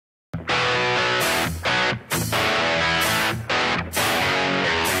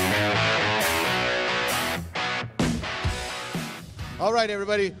All right,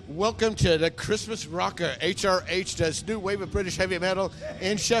 everybody, welcome to the Christmas Rocka. HRH does new wave of British heavy metal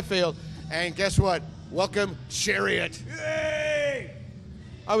in Sheffield. And guess what? Welcome, Chariot. Yay!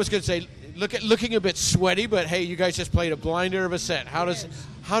 I was going to say, looking a bit sweaty, but hey, you guys just played a blinder of a set. How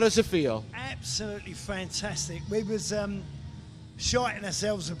does it feel? Absolutely fantastic. We was shiting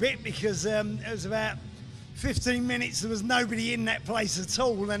ourselves a bit because it was about 15 minutes, there was nobody in that place at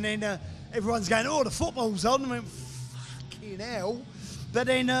all, and then everyone's going, oh, the football's on. I went, fucking hell. But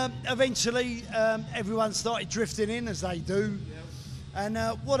then eventually everyone started drifting in, as they do. And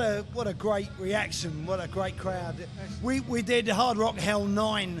what a great reaction, what a great crowd. We did Hard Rock Hell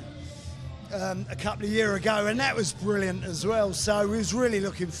 9 a couple of years ago, and that was brilliant as well. So we was really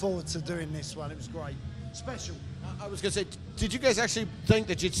looking forward to doing this one. It was great, special. I was going to say, did you guys actually think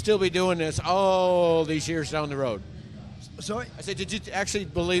that you'd still be doing this all these years down the road? Sorry? I said, did you actually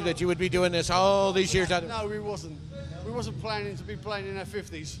believe that you would be doing this all these years down the road? No, we wasn't. We wasn't planning to be playing in our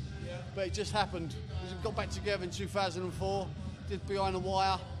 50s, but it just happened. We got back together in 2004, did Behind the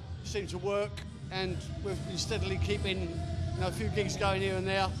Wire, seemed to work, and we've been steadily keeping a few gigs going here and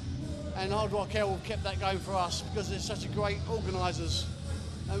there, and Hard Rock Hell kept that going for us because they're such a great organisers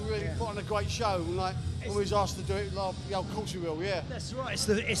and really put on a great show. Like, when we was asked to do it, like, yeah, of course we will, yeah. That's right,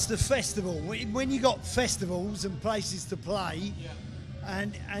 it's the festival. When you got festivals and places to play,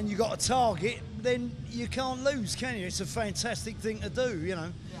 and you got a target, then you can't lose, can you? It's a fantastic thing to do, you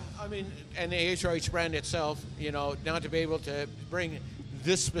know. Yeah, I mean, and the HRH brand itself, you know, now to be able to bring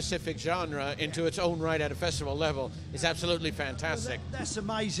this specific genre into its own right at a festival level is absolutely fantastic. Well, that's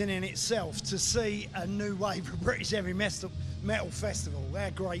amazing in itself, to see a new wave of British heavy metal festival. How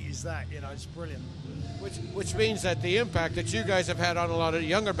great is that? You know, it's brilliant. Which means that the impact that you guys have had on a lot of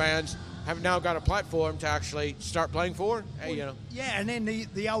younger bands have now got a platform to actually start playing for. Hey, you know. Yeah, and then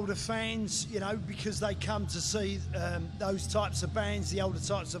the older fans, you know, because they come to see those types of bands, the older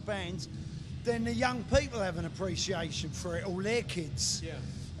types of bands, then the young people have an appreciation for it, all their kids. Yeah.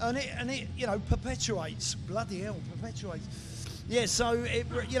 And it you know, perpetuates. Bloody hell, perpetuates. Yeah, so it,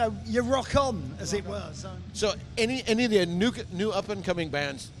 you know, you rock on, as it were. So any of the new up and coming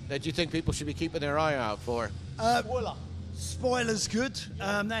bands that you think people should be keeping their eye out for? Spoiler's good.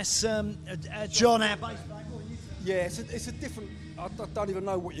 That's John, our bass player. Yeah, it's a different. I don't even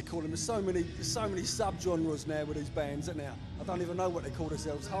know what you call them. There's so many sub-genres now with these bands, isn't there? I don't even know what they call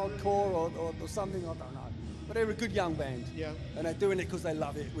themselves, hardcore or something. I don't know. But they're a good young band. Yeah. And they're doing it because they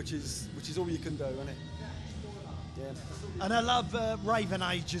love it, which is all you can do, isn't it? Yeah. And I love Raven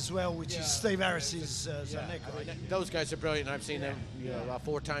Age as well, which is Steve Harris's. Those guys are brilliant. I've seen them, you know, about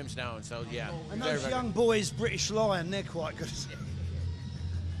 4 times now, and so yeah. And those young boys, British Lion, they're quite good.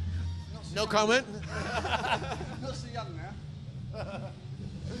 No comment. Not so young now.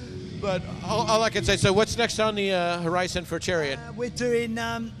 But all I can say, so what's next on the horizon for Chariot? We're doing,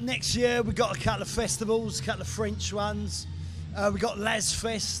 next year, we've got a couple of festivals, a couple of French ones. We've got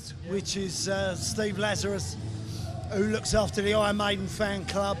Lazfest, which is Steve Lazarus, who looks after the Iron Maiden fan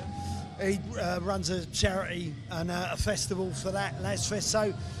club. He runs a charity and a festival for that, Lazfest.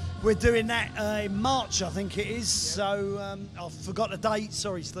 So we're doing that in March, I think it is. So I forgot the date,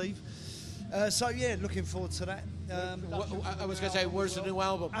 sorry, Steve. So yeah, looking forward to that. I was going to say, where's the new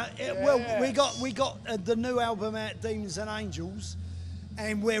album? Well, we got the new album out, Demons and Angels,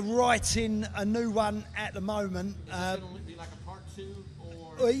 and we're writing a new one at the moment. Is it going to be like a part 2?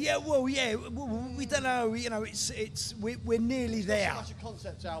 We don't know. You know, we're nearly there. It's not a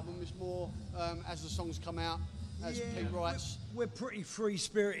concept album. It's more as the songs come out, as Pete writes. We're pretty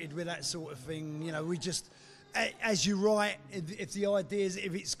free-spirited with that sort of thing. You know, we just, as you write, if the ideas,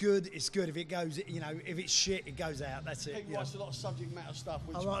 if it's good, it's good. If it goes, you know, if it's shit, it goes out. That's it. Pete writes a lot of subject matter stuff.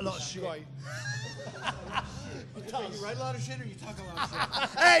 Which I write a lot of shit. Great. You write a lot of shit, or you talk a lot of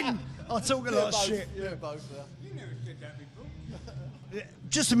shit? And I talk a lot of shit. Yeah, both. You never said that before.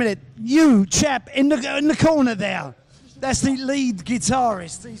 Just a minute, you chap in the corner there. That's the lead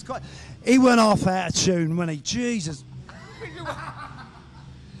guitarist. He went off out of tune, wasn't he? Jesus.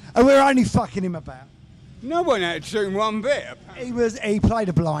 And we're only fucking him about. No one had tune one bit. He played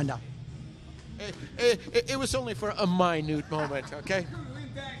a blinder. It was only for a minute moment, okay?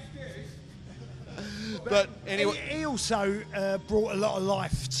 But anyway, he also brought a lot of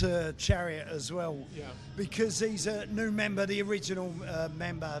life to Chariot as well, because he's a new member, the original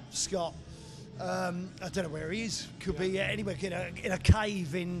member, Scott. I don't know where he is. Could be anywhere, in a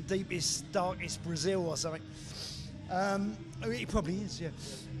cave in deepest, darkest Brazil or something. He probably is, yeah.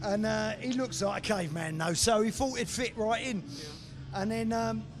 And he looks like a caveman though, so he thought it'd fit right in. And then,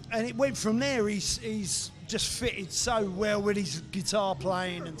 and it went from there. He's just fitted so well with his guitar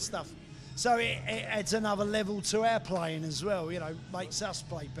playing and stuff. So it adds another level to our playing as well, you know, makes us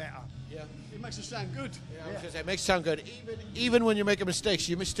play better. Yeah. It makes us sound good. I was gonna say, it makes it sound good. Even when you're making mistakes,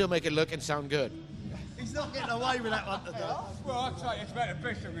 you must still make it look and sound good. He's not getting away with that one today. Well, I'll tell you, it's about the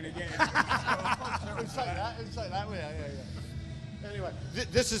best I'm going to get. We'll take that. Yeah. Anyway,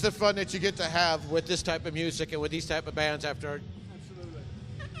 this is the fun that you get to have with this type of music and with these type of bands after Absolutely.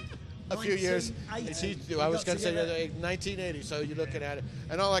 a few years. 1980. I was going to say We got together. 1980, so you're looking at it.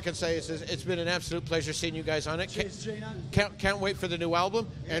 And all I can say is it's been an absolute pleasure seeing you guys on it. Cheers, Gino. Can't wait for the new album.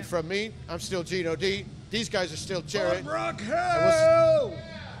 And from me, I'm still Gino D. These guys are still Chariot. Rock And we'll